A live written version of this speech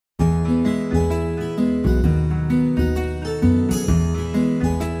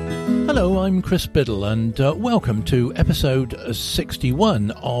I'm Chris Biddle, and welcome to episode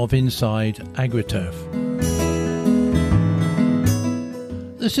 61 of Inside AgriTurf.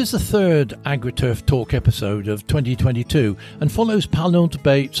 This is the third AgriTurf Talk episode of 2022 and follows panel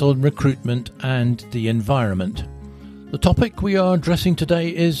debates on recruitment and the environment. The topic we are addressing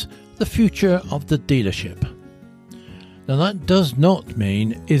today is the future of the dealership. Now that does not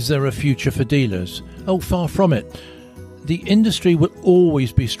mean, is there a future for dealers? Oh, far from it. The industry will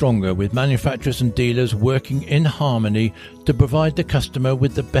always be stronger with manufacturers and dealers working in harmony to provide the customer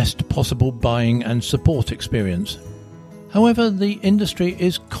with the best possible buying and support experience. However, the industry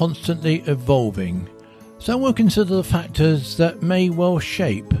is constantly evolving, so we'll consider the factors that may well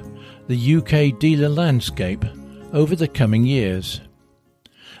shape the UK dealer landscape over the coming years.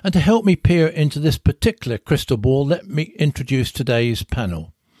 And to help me peer into this particular crystal ball, let me introduce today's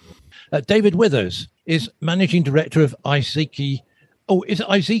panel. David Withers is Managing Director of Iseki. Oh, is it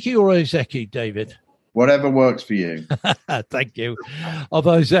Iseki or Ozeki, David? Whatever works for you. Thank you. Of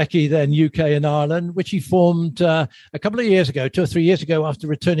Ozeki, then UK and Ireland, which he formed a couple of years ago, 2 or 3 years ago, after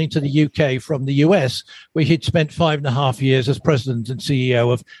returning to the UK from the US, where he'd spent 5.5 years as president and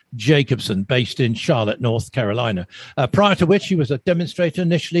CEO of Jacobson, based in Charlotte, North Carolina. Prior to which, he was a demonstrator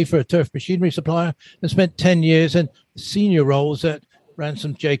initially for a turf machinery supplier and spent 10 years in senior roles at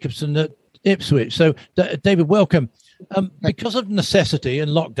Ransom Jacobson at Ipswich. So, David, welcome. Because of necessity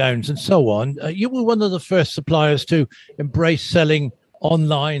and lockdowns and so on, you were one of the first suppliers to embrace selling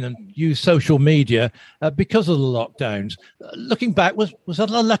online and use social media because of the lockdowns. Looking back, was that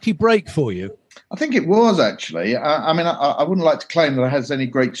a lucky break for you? I think it was, actually. I wouldn't like to claim that I has any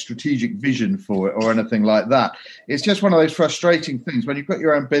great strategic vision for it or anything like that. It's just one of those frustrating things when you've got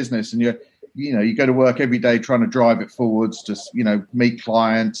your own business and you go to work every day trying to drive it forwards, just, meet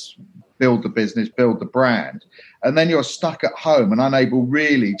clients, build the business, build the brand. And then you're stuck at home and unable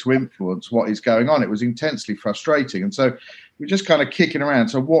really to influence what is going on. It was intensely frustrating. And so we're just kind of kicking around.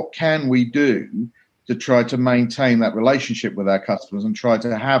 So what can we do to try to maintain that relationship with our customers and try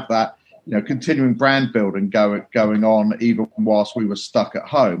to have that, continuing brand building going on even whilst we were stuck at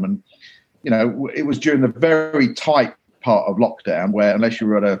home? And, it was during the very tight part of lockdown where unless you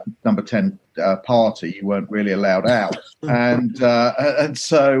were at a number 10 party, you weren't really allowed out. And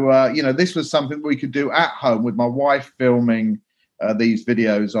so this was something we could do at home with my wife filming these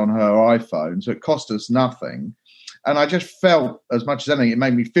videos on her iPhone. So it cost us nothing. And I just felt, as much as anything, it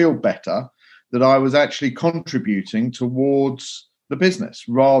made me feel better that I was actually contributing towards the business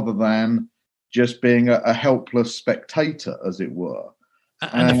rather than just being a helpless spectator, as it were.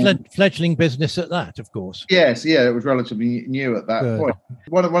 And a fledgling business at that, of course. Yes, it was relatively new at that point.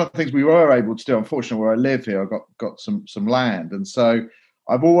 One of the things we were able to do, unfortunately, where I live here, I got some land. And so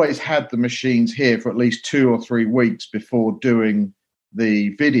I've always had the machines here for at least 2 or 3 weeks before doing the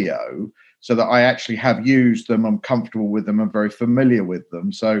video so that I actually have used them, I'm comfortable with them, I'm very familiar with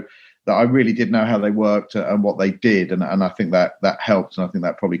them. So that I really did know how they worked and what they did. And I think that helped. And I think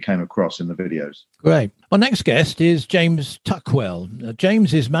that probably came across in the videos. Great. Our next guest is James Tuckwell.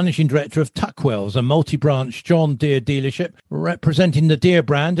 James is Managing Director of Tuckwell's, a multi-branch John Deere dealership representing the Deere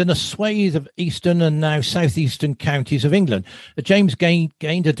brand in a swathe of eastern and now southeastern counties of England. James gained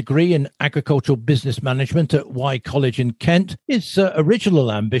a degree in agricultural business management at Y College in Kent. His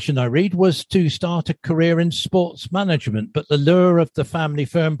original ambition, I read, was to start a career in sports management, but the lure of the family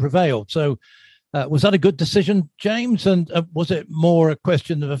firm prevailed. So was that a good decision, James? And was it more a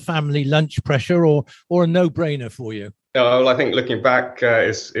question of a family lunch pressure or a no-brainer for you? Well, I think looking back,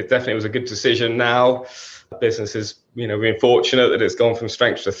 it definitely was a good decision now. Business has, been fortunate that it's gone from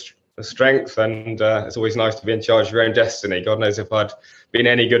strength to strength, and it's always nice to be in charge of your own destiny. God knows if I'd been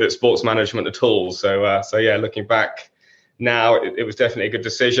any good at sports management at all. So looking back now, it was definitely a good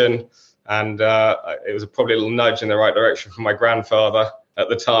decision. And it was probably a little nudge in the right direction from my grandfather at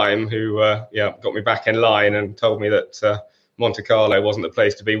the time, who got me back in line and told me that Monte Carlo wasn't the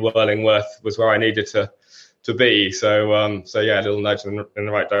place to be. Whirlingworth was where I needed to be. So a little nudge in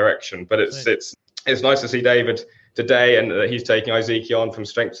the right direction. But it's nice to see David today and that he's taking Iseki on from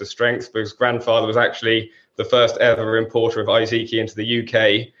strength to strength, because grandfather was actually the first ever importer of Iseki into the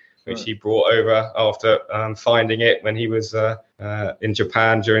UK, which he brought over after finding it when he was in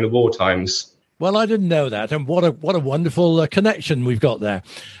Japan during the war times. Well, I didn't know that, and what a wonderful connection we've got there.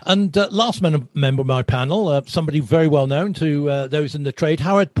 And last member of my panel, somebody very well known to those in the trade,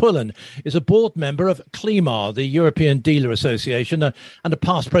 Howard Pullen, is a board member of CLEMAR, the European Dealer Association, and a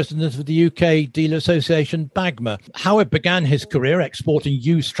past president of the UK Dealer Association, BAGMA. Howard began his career exporting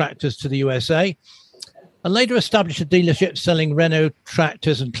used tractors to the USA. and later established a dealership selling Renault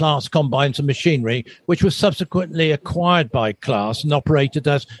tractors and Claas combines and machinery, which was subsequently acquired by Claas and operated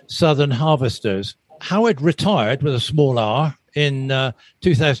as Southern Harvesters. Howard retired with a small R in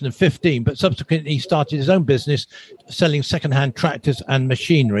 2015, but subsequently started his own business selling second-hand tractors and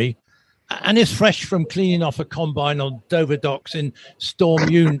machinery, and is fresh from cleaning off a combine on Dover docks in Storm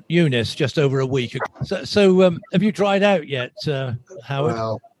Eunice just over a week ago. So have you dried out yet, Howard?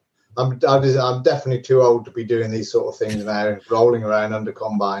 Well, I'm definitely too old to be doing these sort of things now, rolling around under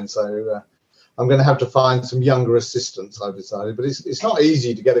combine. So I'm going to have to find some younger assistants, I've decided. But it's not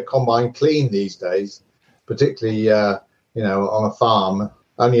easy to get a combine clean these days, particularly on a farm.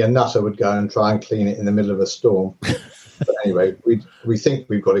 Only a nutter would go and try and clean it in the middle of a storm. But anyway, we think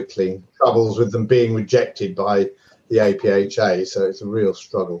we've got it clean. Troubles with them being rejected by the APHA, so it's a real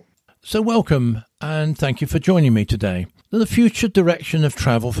struggle. So welcome and thank you for joining me today. The future direction of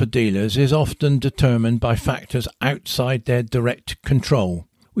travel for dealers is often determined by factors outside their direct control.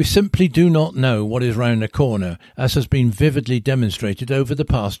 We simply do not know what is round the corner, as has been vividly demonstrated over the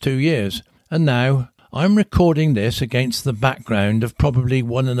past 2 years. And now, I'm recording this against the background of probably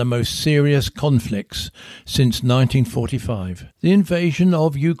one of the most serious conflicts since 1945. The invasion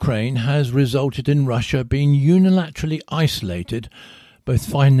of Ukraine has resulted in Russia being unilaterally isolated, both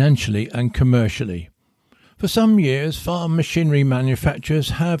financially and commercially. For some years, farm machinery manufacturers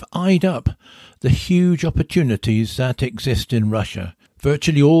have eyed up the huge opportunities that exist in Russia.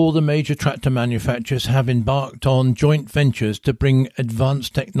 Virtually all the major tractor manufacturers have embarked on joint ventures to bring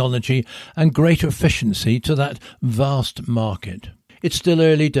advanced technology and greater efficiency to that vast market. It's still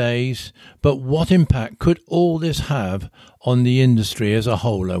early days, but what impact could all this have on the industry as a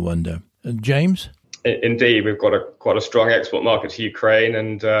whole, I wonder? James? Indeed, we've got quite a strong export market to Ukraine,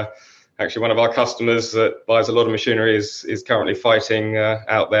 and actually one of our customers that buys a lot of machinery is currently fighting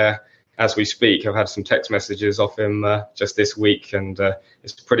out there as we speak. I've had some text messages off him just this week, and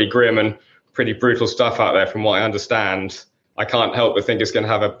it's pretty grim and pretty brutal stuff out there from what I understand. I can't help but think it's going to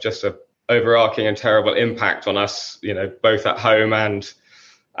have just a overarching and terrible impact on us, both at home and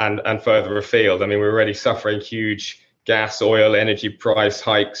further afield. I mean, we're already suffering huge gas, oil, energy price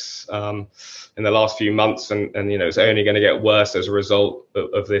hikes in the last few months, and it's only going to get worse as a result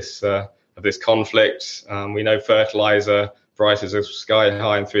of this conflict. We know fertilizer prices are sky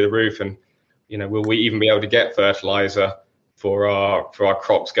high and through the roof, and will we even be able to get fertilizer for our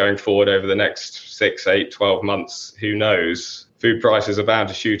crops going forward over the next 6, 8, 12 months? Who knows? Food prices are bound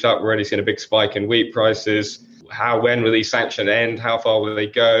to shoot up. We're already seeing a big spike in wheat prices. When will these sanctions end? How far will they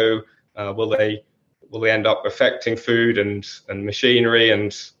go? Will they end up affecting food and machinery?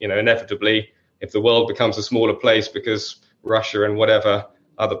 And inevitably, if the world becomes a smaller place because Russia and whatever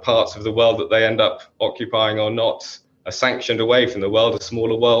other parts of the world that they end up occupying or not are sanctioned away from the world, a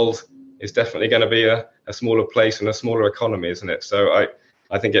smaller world is definitely going to be a smaller place and a smaller economy, isn't it? So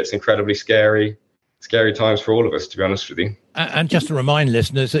I think it's incredibly scary times for all of us, to be honest with you. And just to remind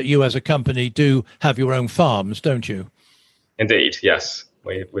listeners that you as a company do have your own farms, don't you? Indeed, yes.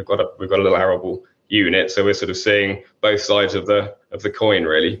 We've got a little arable unit, so we're sort of seeing both sides of the coin,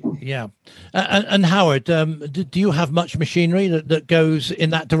 really. Yeah. And Howard, do you have much machinery that goes in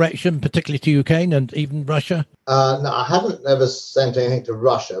that direction, particularly to Ukraine and even Russia? No, I haven't ever sent anything to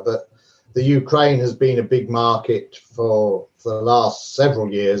Russia, but the Ukraine has been a big market for the last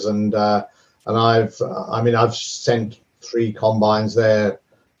several years, and I've sent 3 combines there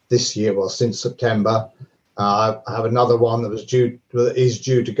this year, well, since September. I have another one that is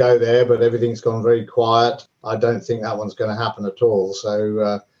due to go there, but everything's gone very quiet. I don't think that one's going to happen at all.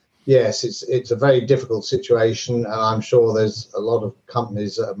 So, yes, it's a very difficult situation, and I'm sure there's a lot of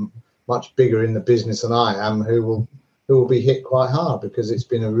companies that are much bigger in the business than I am who will be hit quite hard, because it's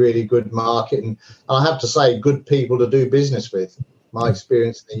been a really good market, and I have to say, good people to do business with. My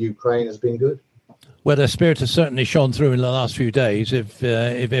experience in the Ukraine has been good. Well, their spirit has certainly shone through in the last few days, if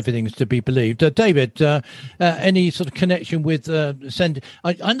everything's to be believed. David, any sort of connection with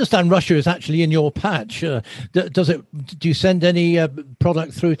I understand Russia is actually in your patch. Do you send any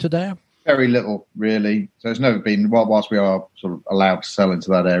product through to there? Very little, really. So it's never been, whilst we are sort of allowed to sell into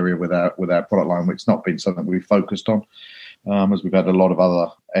that area with our product line, it's not been something we've focused on, as we've had a lot of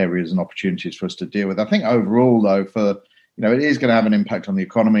other areas and opportunities for us to deal with. I think overall, though, it is going to have an impact on the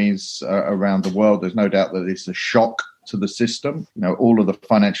economies around the world. There's no doubt that it's a shock to the system. All of the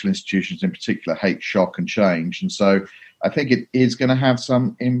financial institutions in particular hate shock and change. And so I think it is going to have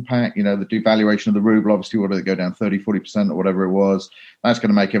some impact. The devaluation of the ruble, obviously, what did it go down, 30-40% or whatever it was? That's going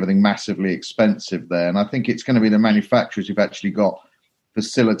to make everything massively expensive there. And I think it's going to be the manufacturers who've actually got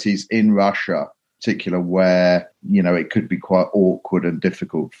facilities in Russia particular where, it could be quite awkward and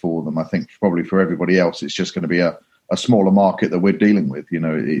difficult for them. I think probably for everybody else, it's just going to be a smaller market that we're dealing with.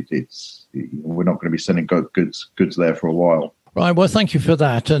 We're not going to be sending goods there for a while. Right. Well, thank you for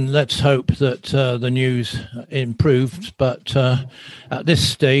that. And let's hope that the news improves. But at this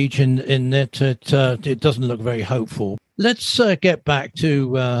stage in it, it doesn't look very hopeful. Let's get back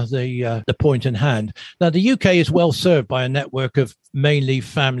to the point in hand. Now, the UK is well served by a network of mainly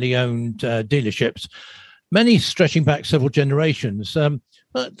family-owned dealerships, many stretching back several generations.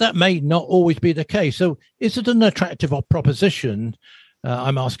 But that may not always be the case. So is it an attractive proposition,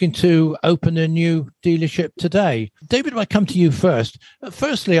 I'm asking, to open a new dealership today? David, if I come to you first.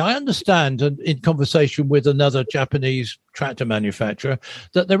 Firstly, I understand in conversation with another Japanese tractor manufacturer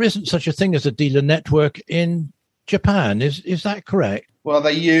that there isn't such a thing as a dealer network in Japan. Is that correct? Well,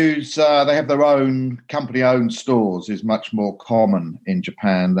 they have their own company-owned stores is much more common in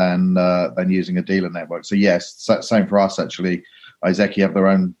Japan than using a dealer network. So yes, same for us actually. Iseki have their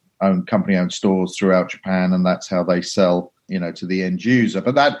own company-owned stores throughout Japan, and that's how they sell, to the end user.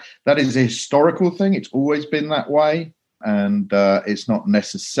 But that is a historical thing. It's always been that way, and it's not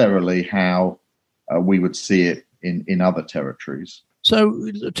necessarily how we would see it in other territories. So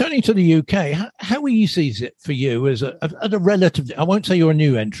turning to the UK, how easy is it for you as a relative? I won't say you're a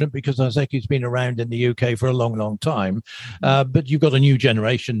new entrant because Iseki's been around in the UK for a long, long time, but you've got a new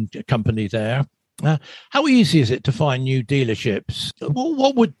generation company there. How easy is it to find new dealerships?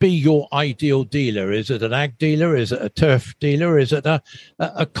 What would be your ideal dealer? Is it an ag dealer? Is it a turf dealer? Is it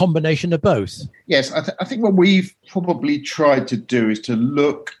a combination of both? Yes, I think what we've probably tried to do is to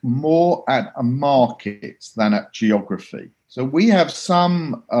look more at a market than at geography. So we have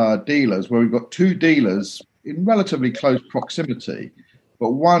some dealers where we've got two dealers in relatively close proximity,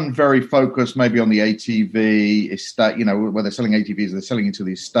 but one very focused maybe on the ATV estate, where they're selling ATVs, they're selling into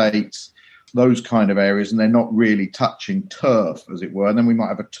the estates, those kind of areas, and they're not really touching turf, as it were. And then we might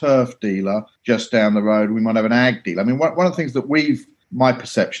have a turf dealer just down the road. We might have an ag dealer. I mean, one of the things that my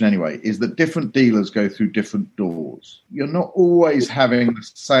perception anyway, is that different dealers go through different doors. You're not always having the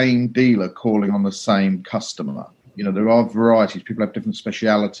same dealer calling on the same customer. There are varieties. People have different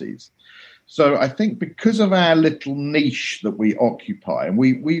specialities. So I think because of our little niche that we occupy, and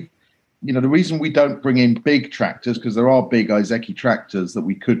we've the reason we don't bring in big tractors, because there are big Iseki tractors that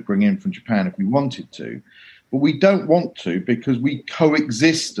we could bring in from Japan if we wanted to, but we don't want to because we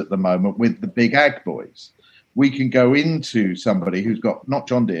coexist at the moment with the big ag boys. We can go into somebody who's got not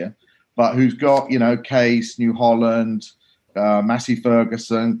John Deere, but who's got, Case, New Holland, Massey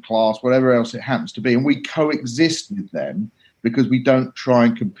Ferguson, Class, whatever else it happens to be. And we coexist with them because we don't try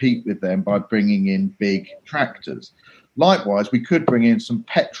and compete with them by bringing in big tractors. Likewise, we could bring in some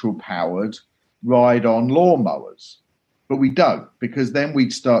petrol-powered ride-on lawnmowers, but we don't, because then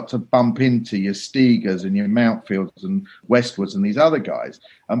we'd start to bump into your Steegers and your Mountfields and Westwoods and these other guys.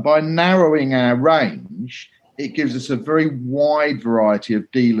 And by narrowing our range, it gives us a very wide variety of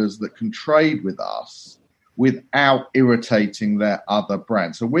dealers that can trade with us without irritating their other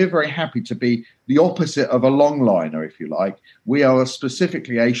brands. So we're very happy to be the opposite of a long liner, if you like. We are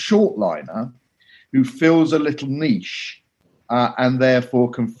specifically a short liner who fills a little niche and therefore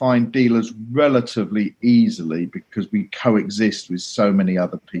can find dealers relatively easily because we coexist with so many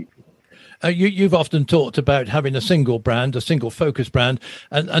other people. You've often talked about having a single brand, a single focus brand,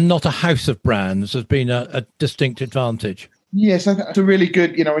 and not a house of brands as being a distinct advantage. Yes, that's a really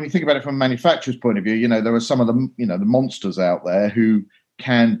good, when you think about it from a manufacturer's point of view, there are some of the, the monsters out there who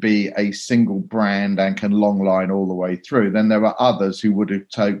can be a single brand and can long line all the way through. Then there are others who would have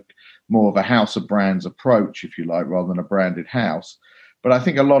taken more of a house of brands approach, if you like, rather than a branded house. But I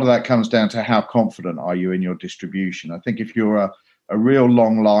think a lot of that comes down to how confident are you in your distribution. I think if you're a real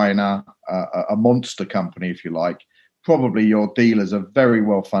long liner, a monster company, if you like, probably your dealers are very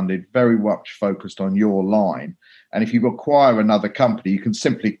well funded, very much focused on your line. And if you acquire another company, you can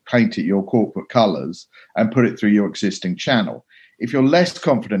simply paint it your corporate colours and put it through your existing channel. If you're less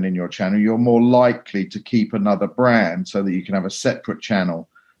confident in your channel, you're more likely to keep another brand so that you can have a separate channel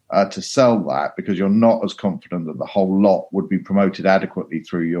to sell that, because you're not as confident that the whole lot would be promoted adequately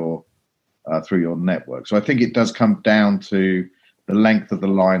through your network. So I think it does come down to the length of the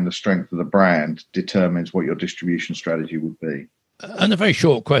line, the strength of the brand determines what your distribution strategy would be. And a very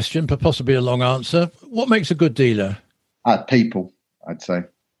short question, but possibly a long answer. What makes a good dealer? People, I'd say.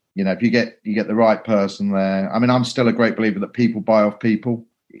 If you get the right person there. I mean, I'm still a great believer that people buy off people.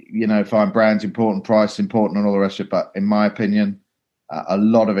 Find brands important, price important, and all the rest of it. But in my opinion, a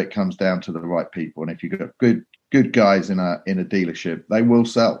lot of it comes down to the right people. And if you've got good guys in a dealership, they will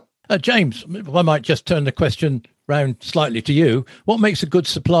sell. James, I might just turn the question round slightly to you. What makes a good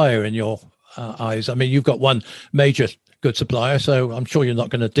supplier in your eyes? I mean, you've got one major good supplier, so I'm sure you're not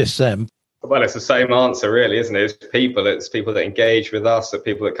going to diss them. Well, it's the same answer, really, isn't it? It's people that engage with us, that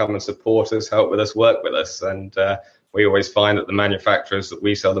people that come and support us, help with us, work with us. And we always find that the manufacturers that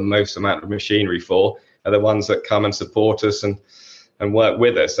we sell the most amount of machinery for are the ones that come and support us and work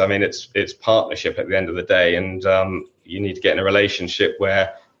with us. I mean, it's partnership at the end of the day. And you need to get in a relationship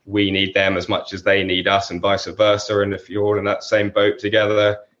where we need them as much as they need us and vice versa. And if you're all in that same boat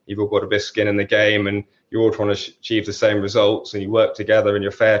together, you've all got a bit of skin in the game and you're all trying to achieve the same results and you work together and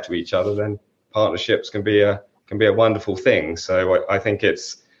you're fair to each other, then partnerships can be a wonderful thing. So I think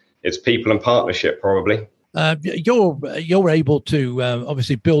it's people and partnership probably. You're able to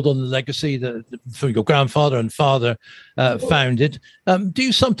obviously build on the legacy that your grandfather and father founded. Do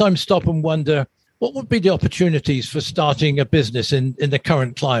you sometimes stop and wonder what would be the opportunities for starting a business in the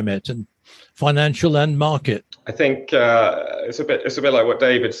current climate and financial and market? I think it's a bit like what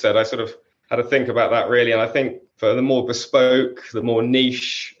David said. I sort of had to think about that really, and I think for the more bespoke, the more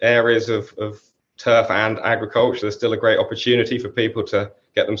niche areas of turf and agriculture, there's still a great opportunity for people to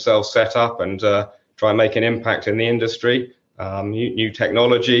get themselves set up and try and make an impact in the industry. New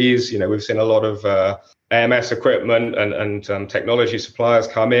technologies, we've seen a lot of AMS equipment and technology suppliers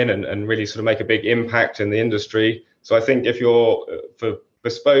come in and really sort of make a big impact in the industry. So I think if you're for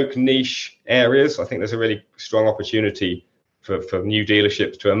bespoke niche areas, I think there's a really strong opportunity for new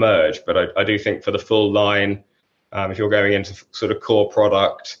dealerships to emerge. But I do think for the full line, if you're going into sort of core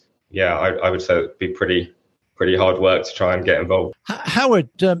product, I would say it'd be pretty hard work to try and get involved. Howard,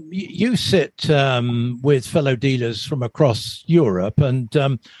 you sit with fellow dealers from across Europe,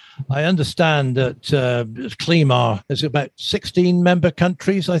 and I understand that Climar is about 16 member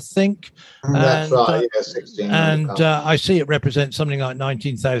countries, I think. That's right, 16. And I see it represents something like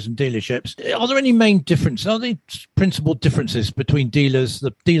 19,000 dealerships. Are there any main differences? Are there principal differences between dealers,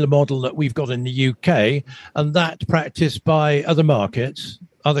 the dealer model that we've got in the UK and that practiced by other markets,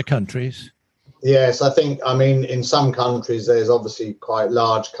 other countries? Yes, I think, in some countries, there's obviously quite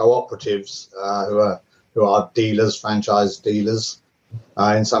large cooperatives who are dealers, franchise dealers.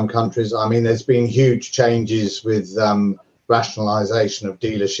 In some countries, there's been huge changes with rationalisation of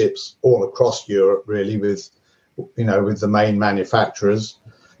dealerships all across Europe, really, with the main manufacturers,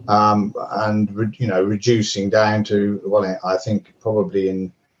 and reducing down to, I think probably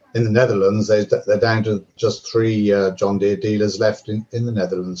in the Netherlands, they're down to just 3 John Deere dealers left in the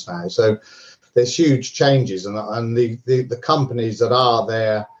Netherlands now. So there's huge changes, and the companies that are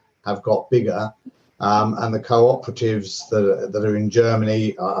there have got bigger. And the cooperatives that are in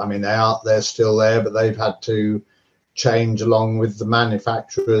Germany, they're still there, but they've had to change along with the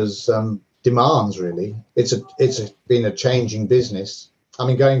manufacturers' demands, really. It's been a changing business.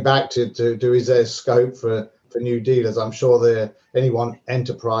 Going back to is there scope for new dealers? I'm sure anyone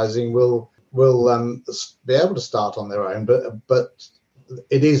enterprising will be able to start on their own, but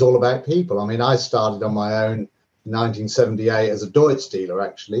it is all about people. I started on my own in 1978 as a Deutz dealer,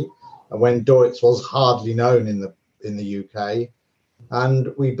 actually. And when Deutz was hardly known in the UK,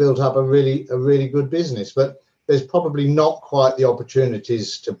 and we built up a really good business. But there's probably not quite the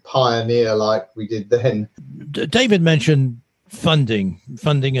opportunities to pioneer like we did then. David mentioned funding.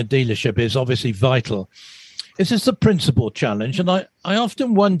 Funding a dealership is obviously vital. Is this the principal challenge? And I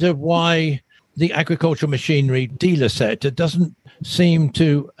often wonder why the agricultural machinery dealer sector doesn't seem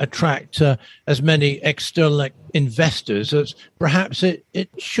to attract as many external investors as perhaps it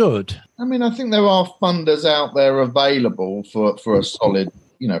should. I think there are funders out there available for a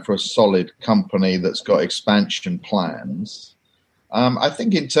solid company that's got expansion plans. I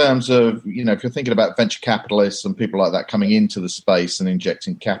think in terms of, if you're thinking about venture capitalists and people like that coming into the space and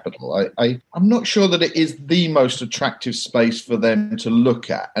injecting capital, I'm not sure that it is the most attractive space for them to look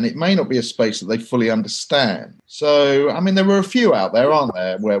at. And it may not be a space that they fully understand. So, there were a few out there, aren't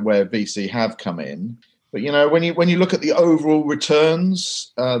there, where VC have come in. But, when you look at the overall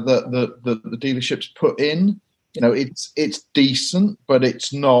returns that the dealerships put in, it's decent, but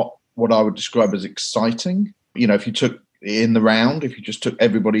it's not what I would describe as exciting. If you took in the round, if you just took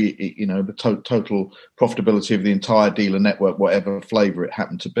everybody, the total profitability of the entire dealer network, whatever flavour it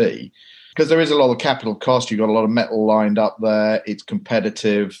happened to be, because there is a lot of capital cost. You've got a lot of metal lined up there. It's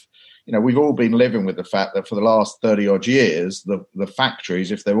competitive. We've all been living with the fact that for the last 30 odd years, the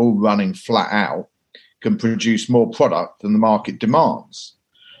factories, if they're all running flat out, can produce more product than the market demands.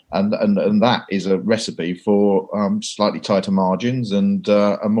 And that is a recipe for slightly tighter margins and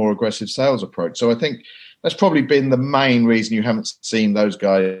a more aggressive sales approach. So I think that's probably been the main reason you haven't seen those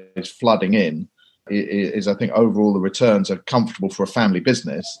guys flooding in. is I think overall the returns are comfortable for a family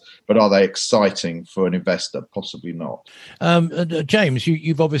business, but are they exciting for an investor? Possibly not. James,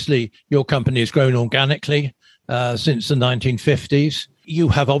 you've obviously, your company has grown organically since the 1950s. You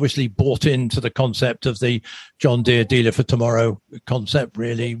have obviously bought into the concept of the John Deere Dealer for Tomorrow concept,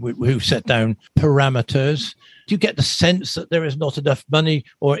 really, who set down parameters. Do you get the sense that there is not enough money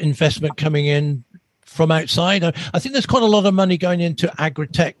or investment coming in from outside? I think there's quite a lot of money going into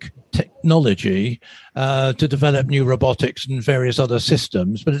agri-tech technology to develop new robotics and various other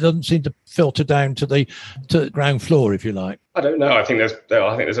systems, but it doesn't seem to filter down to the ground floor, if you like. I don't know. I think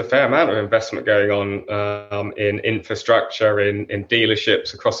there's a fair amount of investment going on in infrastructure, in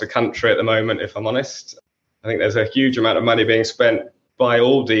dealerships across the country at the moment, if I'm honest. I think there's a huge amount of money being spent by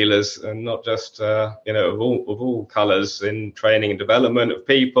all dealers, and not just of all colours, in training and development of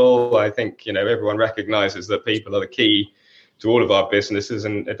people. I think everyone recognises that people are the key to all of our businesses,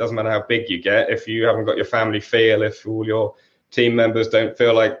 and it doesn't matter how big you get. If you haven't got your family feel, if all your team members don't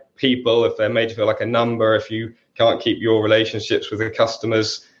feel like people, if they're made to feel like a number, if you can't keep your relationships with the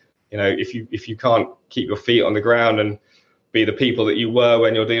customers, if you can't keep your feet on the ground and be the people that you were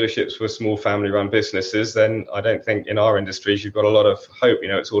when your dealerships were small family-run businesses, then I don't think in our industries you've got a lot of hope.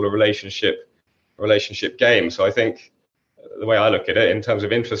 It's all a relationship game. So I think the way I look at it, in terms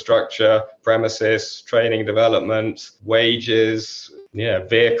of infrastructure, premises, training, development, wages,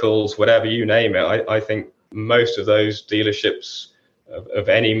 vehicles, whatever you name it, I think most of those dealerships of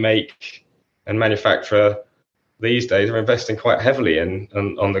any make and manufacturer these days are investing quite heavily on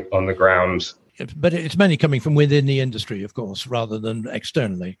the ground. But it's mainly coming from within the industry, of course, rather than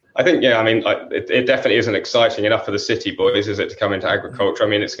externally. I think, it definitely isn't exciting enough for the city boys, is it, to come into agriculture? I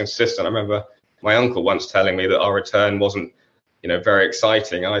mean, it's consistent. I remember my uncle once telling me that our return wasn't, very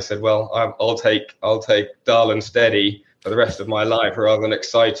exciting. And I said, well, I'll take dull and steady for the rest of my life rather than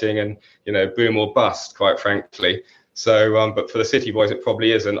exciting and, boom or bust, quite frankly. So, but for the city boys, it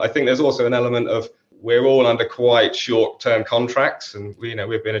probably isn't. I think there's also an element of, we're all under quite short-term contracts, and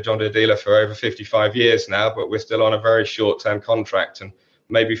we've been a John Deere dealer for over 55 years now, but we're still on a very short-term contract. And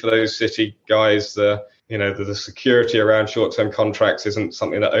maybe for those city guys, the security around short-term contracts isn't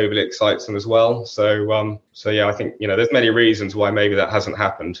something that overly excites them as well. So I think there's many reasons why maybe that hasn't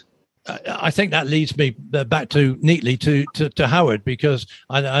happened. I think that leads me back neatly to Howard, because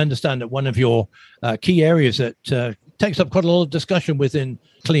I understand that one of your key areas that takes up quite a lot of discussion within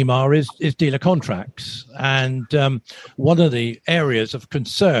Climar is dealer contracts. And one of the areas of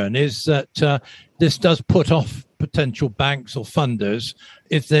concern is that this does put off potential banks or funders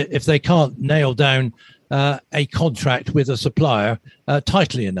if they can't nail down a contract with a supplier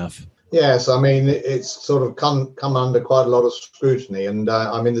tightly enough. Yes, I mean, it's sort of come under quite a lot of scrutiny. And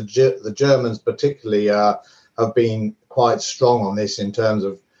the Germans particularly have been quite strong on this in terms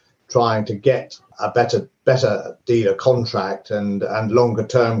of trying to get a better dealer contract and longer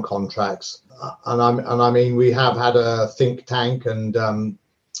term contracts. And we have had a think tank and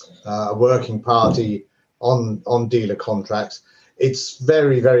a working party on dealer contracts. It's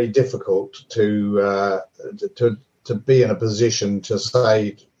very, very difficult to be in a position to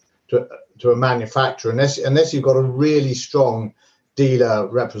say to a manufacturer, unless you've got a really strong dealer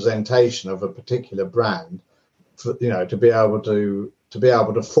representation of a particular brand, to be able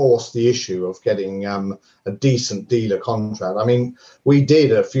to force the issue of getting a decent dealer contract. I mean, we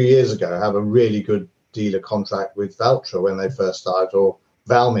did a few years ago have a really good dealer contract with Valtra when they first started, or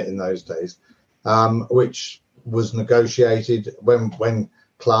Valmet in those days, which was negotiated when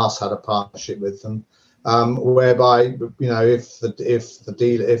Claas had a partnership with them. Whereby, if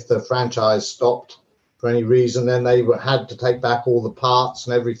the franchise stopped for any reason, then they had to take back all the parts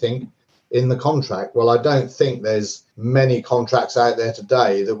and everything in the contract. Well, I don't think there's many contracts out there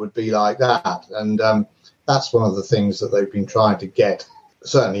today that would be like that. And that's one of the things that they've been trying to get,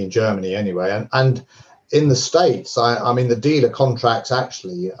 certainly in Germany anyway. And in the States, the dealer contracts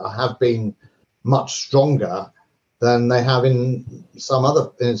actually have been much stronger than they have in some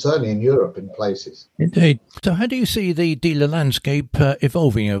other, certainly in Europe, in places. Indeed. So how do you see the dealer landscape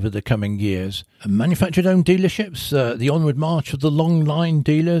evolving over the coming years? Manufactured-owned dealerships, the onward march of the long-line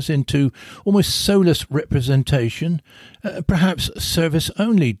dealers into almost soulless representation, perhaps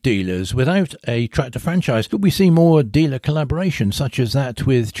service-only dealers without a tractor franchise. Could we see more dealer collaboration, such as that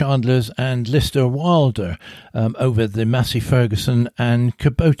with Chandler's and Lister Wilder over the Massey Ferguson and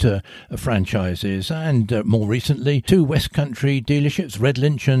Kubota franchises, and more recently, two West Country dealerships, Red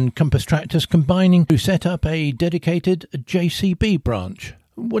Lynch and Compass Tractors, combining to set up a dedicated JCB branch?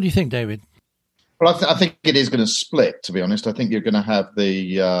 What do you think, David? Well, I think it is going to split, to be honest. I think you're going to have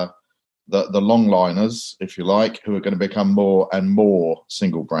the the longliners, if you like, who are going to become more and more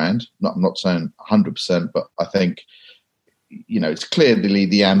single brand. I'm not saying 100%, but I think, it's clearly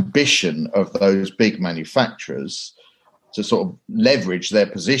the ambition of those big manufacturers to sort of leverage their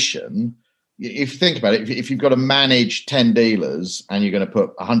position. If you think about it, if you've got to manage 10 dealers and you're going to put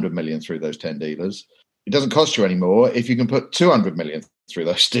 100 million through those 10 dealers, it doesn't cost you any more. If you can put 200 million through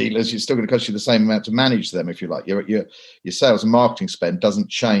those dealers, it's still going to cost you the same amount to manage them, if you like. Your sales and marketing spend doesn't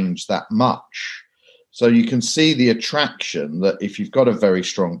change that much. So you can see the attraction that if you've got a very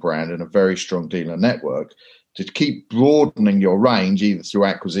strong brand and a very strong dealer network, to keep broadening your range, either through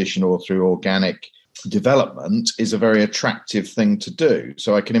acquisition or through organic development, is a very attractive thing to do.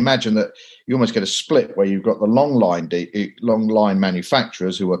 So I can imagine that you almost get a split where you've got the long line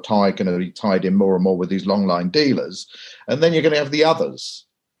manufacturers who are going to be tied in more and more with these long line dealers, and then you're going to have the others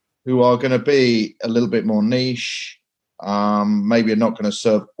who are going to be a little bit more niche. Maybe are not going to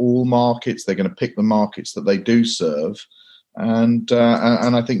serve all markets. They're going to pick the markets that they do serve. And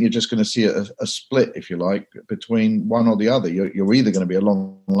I think you're just going to see a split, if you like, between one or the other. You're either going to be a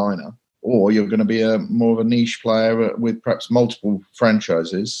long liner, or you're going to be more of a niche player with perhaps multiple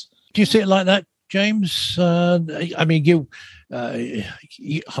franchises. Do you see it like that, James? I mean, I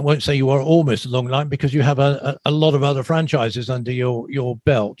won't say you are almost a long line because you have a lot of other franchises under your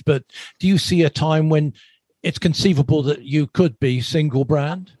belt. But do you see a time when it's conceivable that you could be single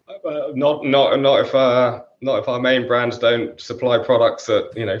brand? Not if our main brands don't supply products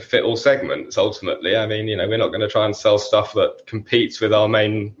that fit all segments. Ultimately, I mean, we're not going to try and sell stuff that competes with our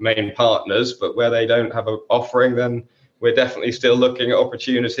main partners. But where they don't have an offering, then we're definitely still looking at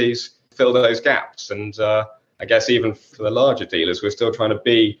opportunities to fill those gaps. And I guess even for the larger dealers, we're still trying to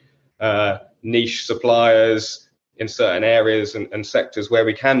be niche suppliers in certain areas and sectors where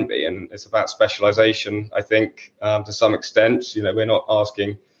we can be. And it's about specialization, I think, to some extent. We're not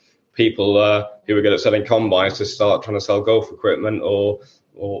asking people who are good at selling combines to start trying to sell golf equipment or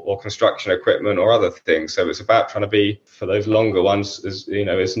construction equipment or other things. So it's about trying to be, for those longer ones,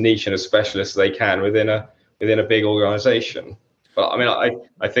 as niche and as specialist as they can within a big organization. But I mean,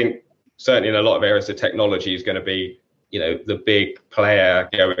 I think certainly in a lot of areas, the technology is going to be, the big player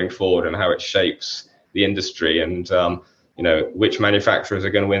going forward and how it shapes the industry, and which manufacturers are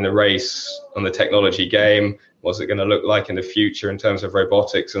going to win the race on the technology game. What's it going to look like in the future in terms of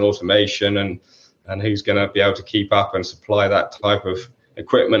robotics and automation, and who's going to be able to keep up and supply that type of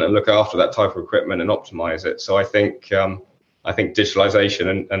equipment and look after that type of equipment and optimize it. So I think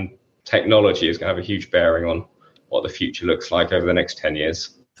digitalization and technology is going to have a huge bearing on what the future looks like over the next 10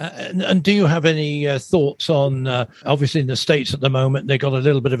 years. And do you have any thoughts on, obviously in the States at the moment, they've got a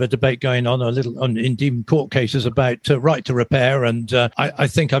little bit of a debate going on, indeed court cases about right to repair. And I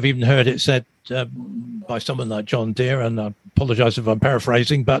think I've even heard it said by someone like John Deere, and I apologize if I'm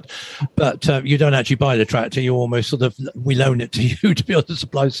paraphrasing, but you don't actually buy the tractor. You almost we loan it to you to be able to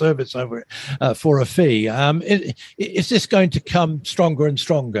supply service over it for a fee. Is this going to come stronger and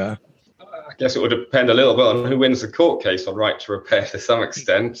stronger? I guess it would depend a little bit on who wins the court case on right to repair to some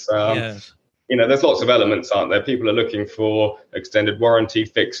extent. Yes. There's lots of elements, aren't there? People are looking for extended warranty,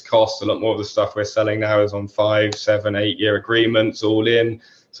 fixed costs. A lot more of the stuff we're selling now is on 5, 7, 8 year agreements all in,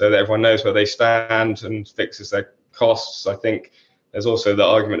 so that everyone knows where they stand and fixes their costs. I think there's also the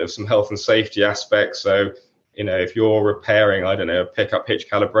argument of some health and safety aspects. So, if you're repairing, a pickup hitch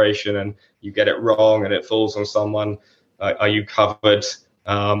calibration and you get it wrong and it falls on someone, are you covered?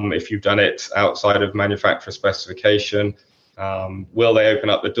 If you've done it outside of manufacturer specification, will they open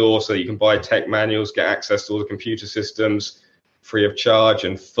up the door so that you can buy tech manuals, get access to all the computer systems free of charge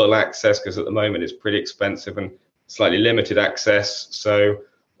and full access? Because at the moment it's pretty expensive and slightly limited access. So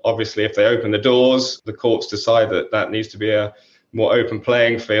obviously if they open the doors, the courts decide that needs to be a more open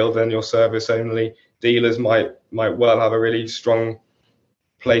playing field, then your service only dealers might well have a really strong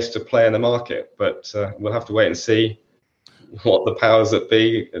place to play in the market. But we'll have to wait and see what the powers that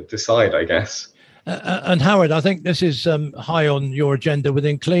be decide, I guess. And Howard, I think this is high on your agenda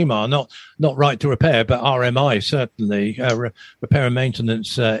within CLIMA, not right to repair, but RMI, certainly, repair and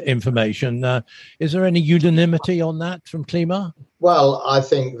maintenance information. Is there any unanimity on that from CLIMA? Well, I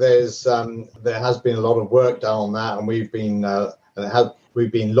think there has been a lot of work done on that, and we've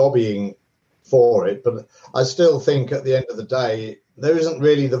been lobbying for it. But I still think at the end of the day, there isn't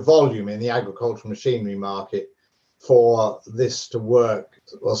really the volume in the agricultural machinery market for this to work,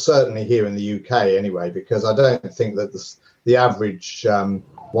 well, certainly here in the UK anyway, because I don't think that the average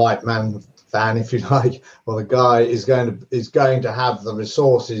white man fan, if you like, or the guy is going to have the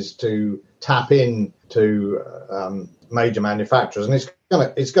resources to tap into major manufacturers, and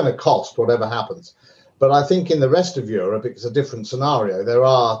it's going to cost whatever happens. But I think in the rest of Europe, it's a different scenario. There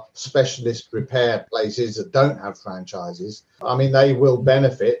are specialist repair places that don't have franchises. I mean, they will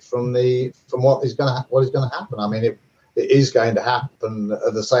benefit from what is going to happen. I mean, it is going to happen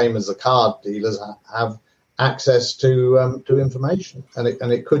the same as the car dealers have access to information, and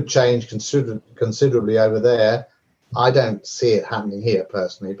it could change considerably over there. I don't see it happening here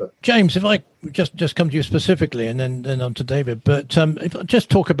personally, but James, if I just come to you specifically, and then on to David, but if I just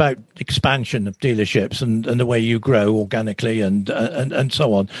talk about expansion of dealerships and the way you grow organically and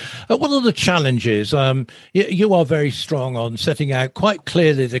so on, what are the challenges? You are very strong on setting out quite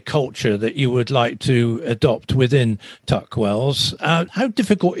clearly the culture that you would like to adopt within Tuckwells. How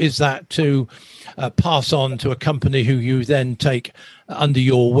difficult is that to pass on to a company who you then take under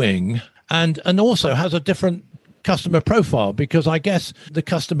your wing, and also has a different customer profile? Because I guess the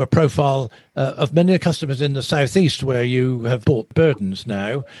customer profile of many customers in the southeast, where you have bought Burdens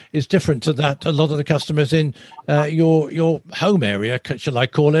now, is different to that a lot of the customers in your home area, shall I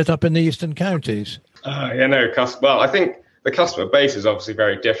call it, up in the eastern counties. Well, I think the customer base is obviously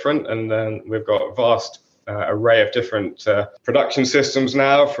very different, and then we've got a vast array of different production systems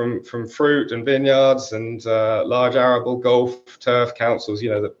now, from fruit and vineyards and large arable, golf, turf, councils,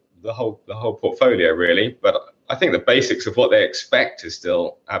 the whole portfolio really. But I think the basics of what they expect is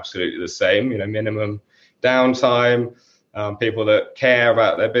still absolutely the same. Minimum downtime, people that care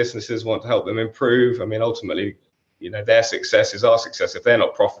about their businesses, want to help them improve. I mean, ultimately, their success is our success. If they're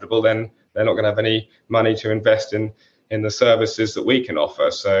not profitable, then they're not going to have any money to invest in the services that we can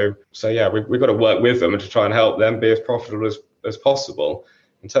offer. So yeah, we've got to work with them and to try and help them be as profitable as possible.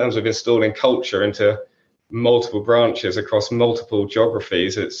 In terms of installing culture into multiple branches across multiple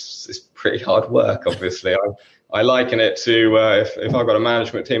geographies, it's pretty hard work, obviously. I liken it to if I've got a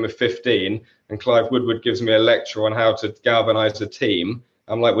management team of 15 and Clive Woodward gives me a lecture on how to galvanise a team,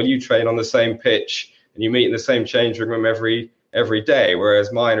 I'm like, well, you train on the same pitch and you meet in the same changing room every day,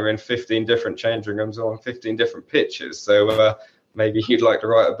 whereas mine are in 15 different changing rooms on 15 different pitches. So maybe you'd like to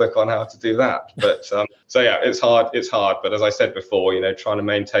write a book on how to do that. But so yeah, it's hard. But as I said before, trying to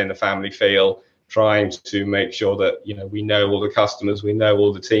maintain the family feel, trying to make sure that we know all the customers, we know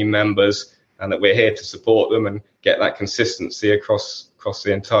all the team members, and that we're here to support them and get that consistency across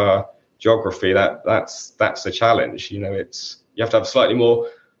the entire geography. That's the challenge. You have to have slightly more,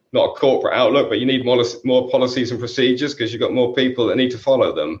 not a corporate outlook, but you need more policies and procedures because you've got more people that need to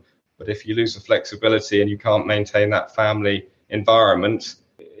follow them. But if you lose the flexibility and you can't maintain that family environment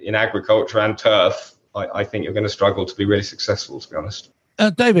in agriculture and turf, I think you're going to struggle to be really successful, to be honest.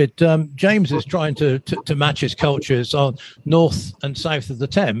 David, James is trying to match his cultures on north and south of the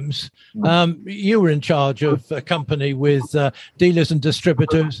Thames. You were in charge of a company with dealers and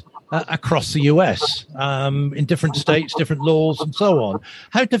distributors across the US, in different states, different laws, and so on.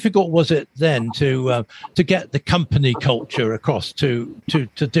 How difficult was it then to get the company culture across to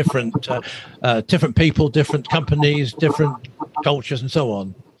different people, different companies, different cultures, and so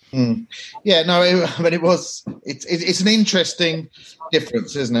on? Yeah, no, it's an interesting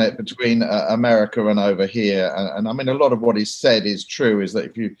difference, isn't it, between America and over here? And I mean, a lot of what is said is true, is that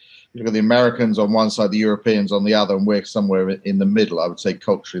if you look at the Americans on one side, the Europeans on the other, and we're somewhere in the middle, I would say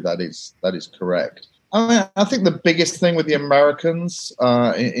culturally that is correct. I mean, I think the biggest thing with the Americans,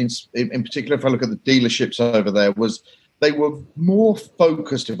 in particular, if I look at the dealerships over there, was they were more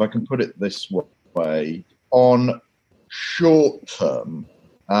focused, if I can put it this way, on short term.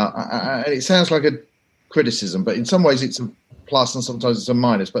 And it sounds like a criticism, but in some ways it's a plus and sometimes it's a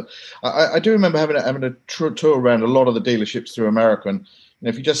minus. But I do remember having a tour around a lot of the dealerships through America, and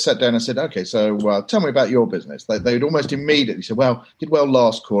if you just sat down and said, "Okay, so tell me about your business," they would almost immediately say, "Well, did well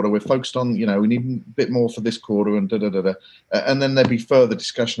last quarter. We're focused on, we need a bit more for this quarter," and and then there'd be further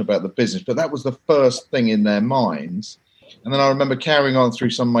discussion about the business. But that was the first thing in their minds. And then I remember carrying on through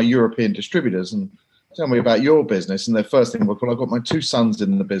some of my European distributors and, "Tell me about your business." And their first thing was, "Well, I've got my two sons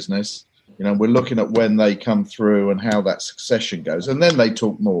in the business. We're looking at when they come through and how that succession goes." And then they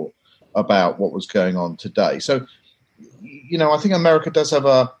talk more about what was going on today. So, I think America does have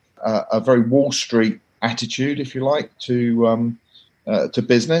a very Wall Street attitude, if you like, to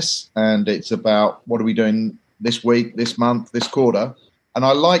business. And it's about, what are we doing this week, this month, this quarter? And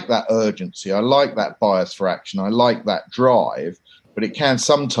I like that urgency. I like that bias for action. I like that drive. But it can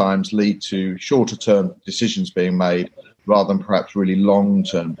sometimes lead to shorter-term decisions being made rather than perhaps really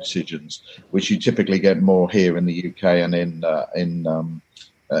long-term decisions, which you typically get more here in the UK and in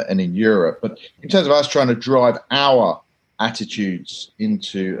Europe. But in terms of us trying to drive our attitudes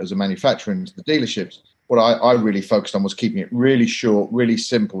as a manufacturer into the dealerships, what I really focused on was keeping it really short, really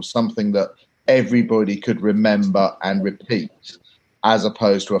simple, something that everybody could remember and repeat. as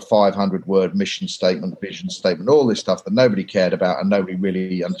opposed to a 500-word mission statement, vision statement, all this stuff that nobody cared about and nobody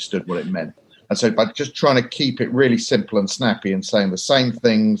really understood what it meant. And so by just trying to keep it really simple and snappy and saying the same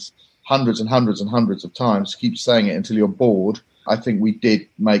things hundreds and hundreds and hundreds of times, keep saying it until you're bored, I think we did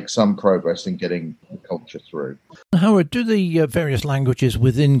make some progress in getting the culture through. Howard, do the various languages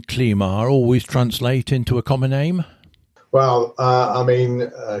within Climar always translate into a common aim? Well,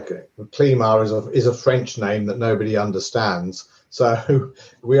 Climar is a French name that nobody understands. So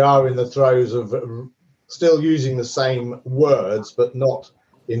we are in the throes of still using the same words, but not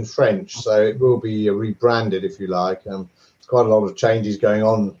in French. So it will be rebranded, if you like. There's quite a lot of changes going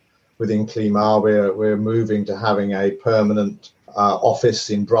on within Climar. We're moving to having a permanent office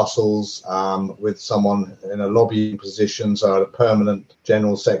in Brussels with someone in a lobbying position, so a permanent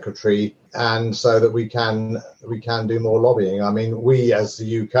general secretary, and so that we can do more lobbying. I mean, we as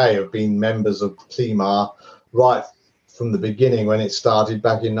the UK have been members of Climar right from the beginning when it started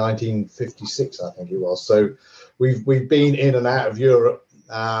back in 1956, I think it was. So we've been in and out of Europe,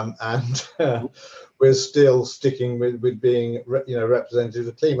 and we're still sticking with being representative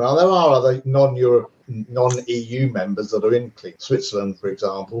of Climar. There are other non-EU members that are in Switzerland, for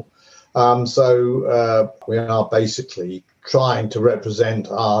example. So we are basically trying to represent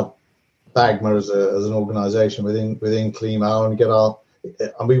our BAGMA as an organisation within Climar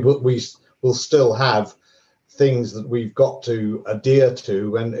and we will still have things that we've got to adhere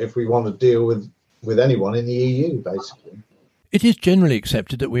to if we want to deal with anyone in the EU, basically. It is generally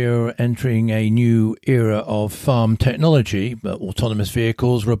accepted that we are entering a new era of farm technology, autonomous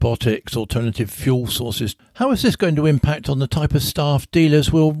vehicles, robotics, alternative fuel sources. How is this going to impact on the type of staff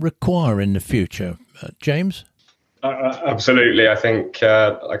dealers will require in the future? James? Absolutely. I think,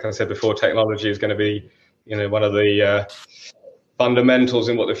 like I said before, technology is going to be, one of the fundamentals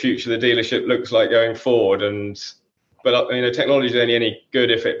in what the future of the dealership looks like going forward. But technology is only any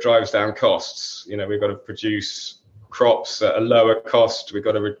good if it drives down costs. We've got to produce crops at a lower cost. We've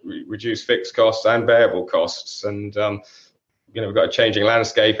got to reduce fixed costs and variable costs, and we've got a changing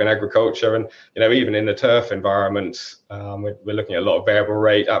landscape in agriculture, and even in the turf environment, we're looking at a lot of variable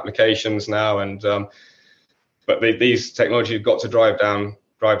rate applications now, and but these technologies have got to drive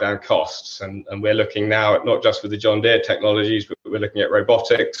down costs, and we're looking now at not just with the John Deere technologies, but we're looking at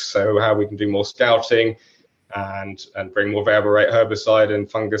robotics, so how we can do more scouting and bring more variable rate herbicide and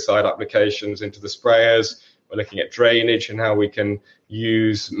fungicide applications into the sprayers. We're looking at drainage and how we can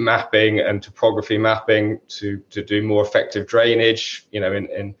use mapping and topography mapping to do more effective drainage,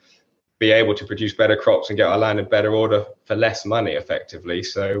 and be able to produce better crops and get our land in better order for less money effectively.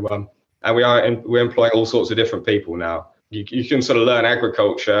 So, and we're employing all sorts of different people now. You can sort of learn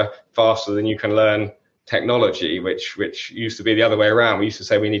agriculture faster than you can learn technology, which used to be the other way around. We used to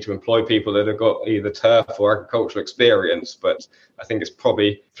say we need to employ people that have got either turf or agricultural experience, but I think it's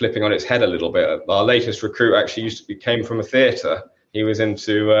probably flipping on its head a little bit. Our latest recruit actually came from a theatre. He was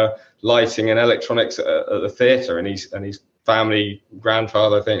into lighting and electronics at the theatre, and his family,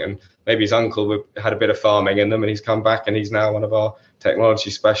 grandfather, I think, and maybe his uncle had a bit of farming in them, and he's come back and he's now one of our technology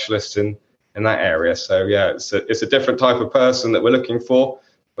specialists in that area. So yeah, it's a different type of person that we're looking for.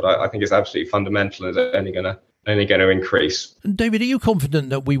 But I think it's absolutely fundamental and it's only going to increase. David, are you confident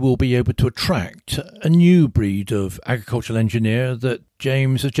that we will be able to attract a new breed of agricultural engineer that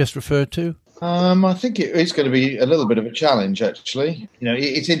James has just referred to? I think it is going to be a little bit of a challenge, actually.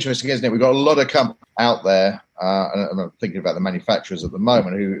 It's interesting, isn't it? We've got a lot of companies out there, and I'm thinking about the manufacturers at the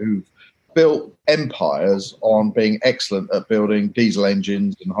moment, who've built empires on being excellent at building diesel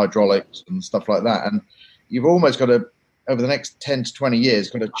engines and hydraulics and stuff like that. And you've almost got to, over the next 10 to 20 years,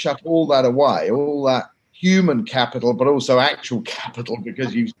 going to chuck all that away, all that human capital, but also actual capital,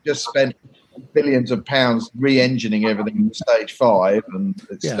 because you've just spent billions of pounds re-engineering everything in stage 5, and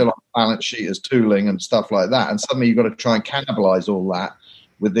it's still on balance sheet as tooling and stuff like that. And suddenly you've got to try and cannibalize all that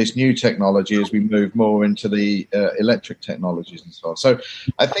with this new technology as we move more into the electric technologies and so on. So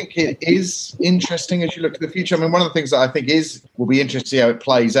I think it is interesting as you look at the future. I mean, one of the things that I think will be interesting to see how it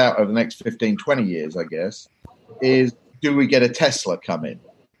plays out over the next 15, 20 years, I guess, is do we get a Tesla come in?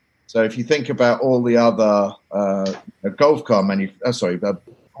 So if you think about all the other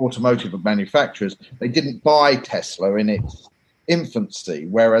automotive manufacturers, they didn't buy Tesla in its infancy,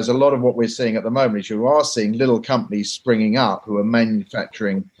 whereas a lot of what we're seeing at the moment is you are seeing little companies springing up who are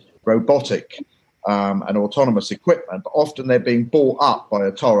manufacturing robotic and autonomous equipment, but often they're being bought up by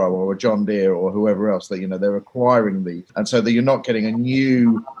a Toro or a John Deere or whoever else. They're acquiring these, and so that you're not getting a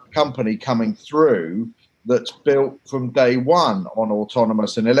new company coming through that's built from day one on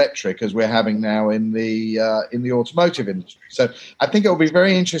autonomous and electric, as we're having now in the automotive industry. So I think it will be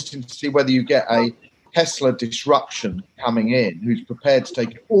very interesting to see whether you get a Tesla disruption coming in, who's prepared to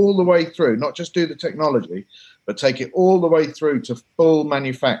take it all the way through, not just do the technology, but take it all the way through to full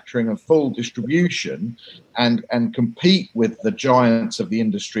manufacturing and full distribution and compete with the giants of the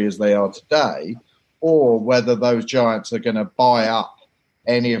industry as they are today, or whether those giants are going to buy up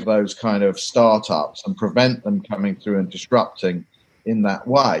any of those kind of startups and prevent them coming through and disrupting in that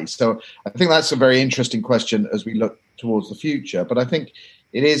way. So I think that's a very interesting question as we look towards the future. But I think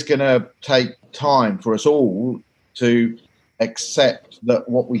it is going to take time for us all to accept that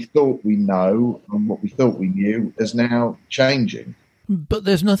what we thought we know and what we thought we knew is now changing. But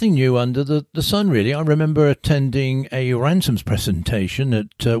there's nothing new under the sun, really. I remember attending a ransoms presentation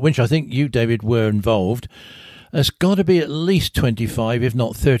at which I think you, David, were involved. It's got to be at least 25, if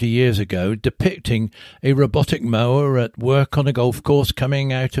not 30 years ago, depicting a robotic mower at work on a golf course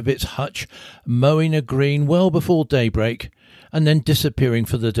coming out of its hutch, mowing a green well before daybreak, and then disappearing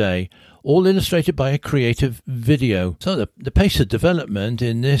for the day, all illustrated by a creative video. So the pace of development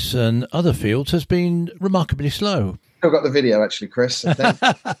in this and other fields has been remarkably slow. Still got the video, actually, Chris, I think.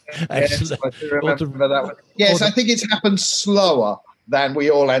 Yes, I do remember that one. Yes, I think it's happened slower than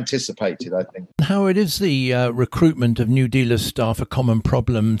we all anticipated, I think. Howard, is the recruitment of new dealers staff a common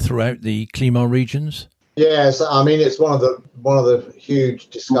problem throughout the CLIMA regions? Yes, I mean, it's one of the huge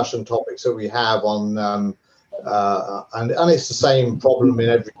discussion topics that we have on, and it's the same problem in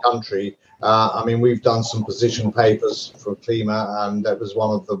every country. I mean, we've done some position papers for CLIMA, and that was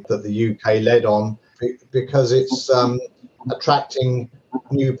one of that the UK led on, because it's attracting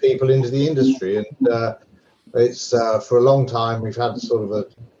new people into the industry. And it's for a long time we've had sort of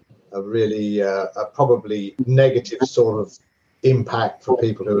a really a probably negative sort of impact for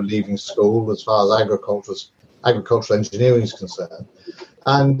people who are leaving school as far as agricultural engineering is concerned.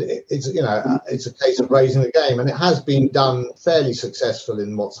 And it's it's a case of raising the game, and it has been done fairly successful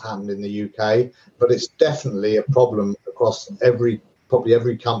in what's happened in the UK, but it's definitely a problem across probably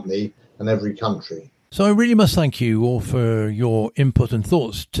every company and every country. So I really must thank you all for your input and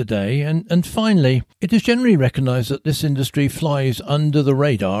thoughts today. And finally, it is generally recognised that this industry flies under the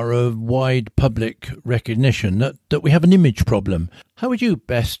radar of wide public recognition, that we have an image problem. How would you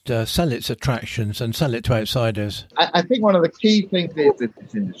best sell its attractions and sell it to outsiders? I think one of the key things is with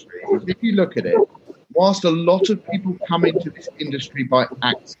this industry is, if you look at it, whilst a lot of people come into this industry by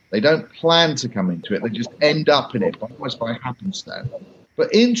accident, they don't plan to come into it, they just end up in it almost by happenstance.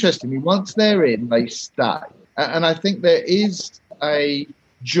 But interestingly, once they're in, they stay. And I think there is a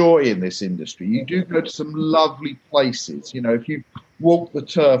joy in this industry. You do go to some lovely places. You know, if you walk the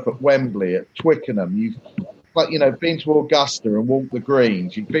turf at Wembley, at Twickenham, you've been to Augusta and walked the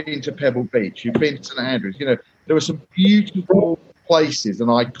greens. You've been to Pebble Beach. You've been to St Andrews. You know, there are some beautiful places and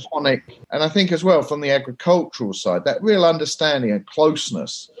iconic. And I think as well, from the agricultural side, that real understanding and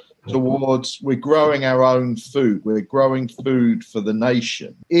closeness towards we're growing our own food, we're growing food for the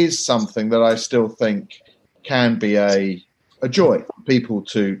nation, is something that I still think can be a joy for people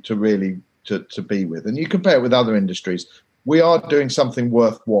to really be with. And you compare it with other industries, we are doing something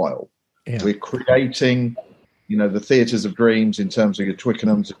worthwhile. Yeah. We're creating, the theatres of dreams in terms of your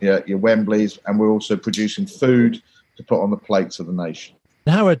Twickenhams, your Wembleys, and we're also producing food to put on the plates of the nation.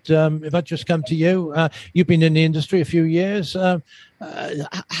 Howard, if I just come to you, you've been in the industry a few years.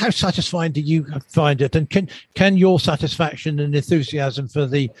 How satisfying do you find it? And can your satisfaction and enthusiasm for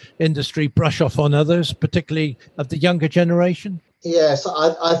the industry brush off on others, particularly of the younger generation? Yes,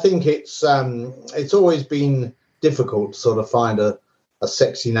 I think it's always been difficult to sort of find a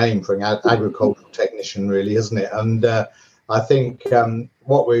sexy name for an agricultural technician, really, isn't it? And I think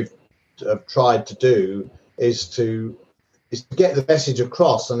what we've tried to do is to get the message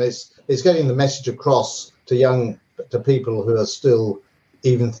across, and it's getting the message across to people who are still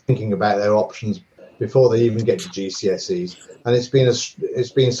even thinking about their options before they even get to GCSEs. And it's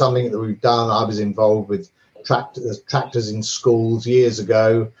been something that we've done. I was involved with tractors in schools years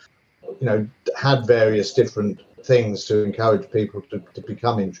ago. Had various different things to encourage people to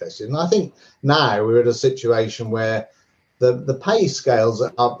become interested. And I think now we're at a situation where the pay scales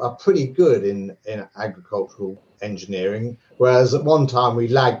are pretty good in agricultural engineering, whereas at one time we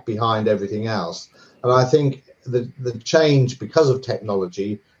lagged behind everything else. And I think the change because of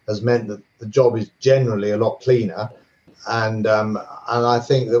technology has meant that the job is generally a lot cleaner. And I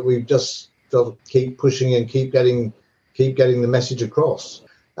think that we've just got to keep pushing and keep getting the message across.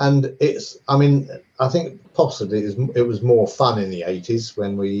 And I think possibly it was more fun in the 80s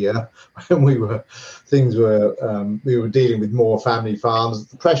when we were dealing with more family farms.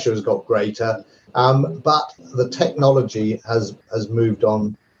 The pressure has got greater, but the technology has moved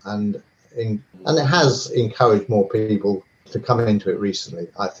on, and it has encouraged more people come into it recently,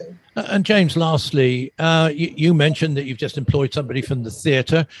 I think. And James, lastly, you mentioned that you've just employed somebody from the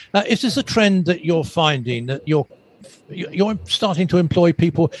theatre. Is this a trend that you're finding, that you're starting to employ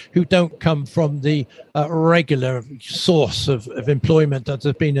people who don't come from the regular source of employment that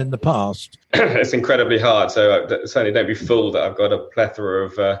has been in the past? It's incredibly hard. So certainly don't be fooled that I've got a plethora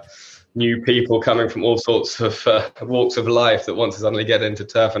of new people coming from all sorts of walks of life that want to suddenly get into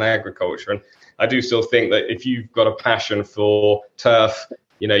turf and agriculture. And I do still think that if you've got a passion for turf,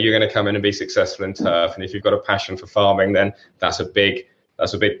 you're going to come in and be successful in turf. And if you've got a passion for farming, then that's a big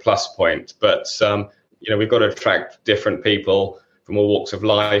plus point. But we've got to attract different people from all walks of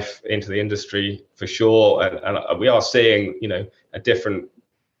life into the industry for sure. And we are seeing, a different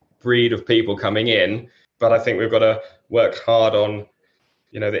breed of people coming in. But I think we've got to work hard on,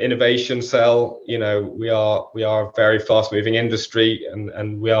 the innovation cell. We are a very fast moving industry,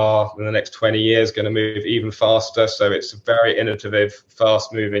 and we are in the next 20 years going to move even faster. So it's a very innovative,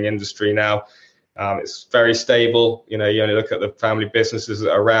 fast moving industry now. It's very stable. You only look at the family businesses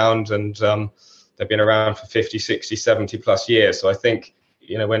that are around, and they've been around for 50, 60, 70 plus years. So I think,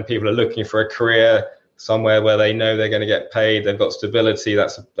 when people are looking for a career somewhere where they know they're going to get paid, they've got stability,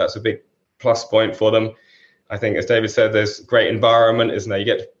 that's a big plus point for them. I think, as David said, there's great environment, isn't there? You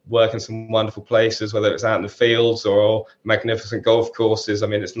get to work in some wonderful places, whether it's out in the fields or magnificent golf courses. I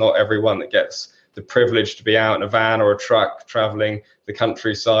mean, it's not everyone that gets the privilege to be out in a van or a truck traveling the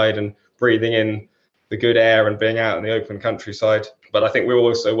countryside and breathing in the good air and being out in the open countryside. But I think we're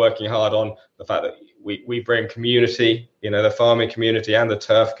also working hard on the fact that we bring community, the farming community and the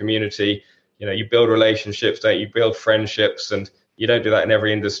turf community. You build relationships, don't you? Build friendships, and you don't do that in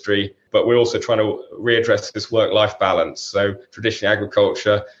every industry. But we're also trying to readdress this work-life balance. So traditionally,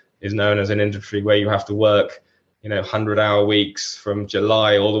 agriculture is known as an industry where you have to work, 100-hour weeks from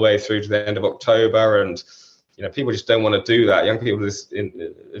July all the way through to the end of October. And, people just don't want to do that. Young people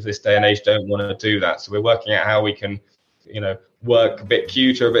in this day and age don't want to do that. So we're working out how we can, work a bit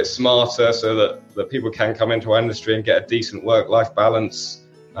cuter, a bit smarter, so that people can come into our industry and get a decent work-life balance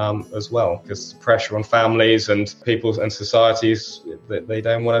as well, because pressure on families and people and societies, they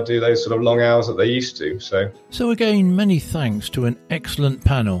don't want to do those sort of long hours that they used to. So again, many thanks to an excellent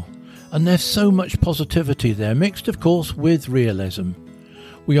panel, and there's so much positivity there, mixed of course with realism.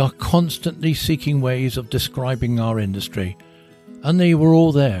 We are constantly seeking ways of describing our industry, and they were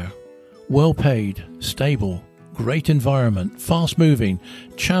all there. Well paid, stable, great environment, fast moving,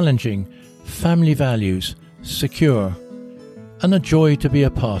 challenging, family values, secure, and a joy to be a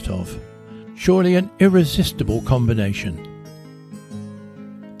part of. Surely an irresistible combination.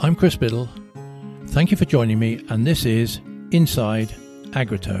 I'm Chris Biddle. Thank you for joining me, and this is Inside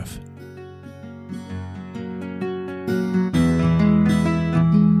AgriTurf.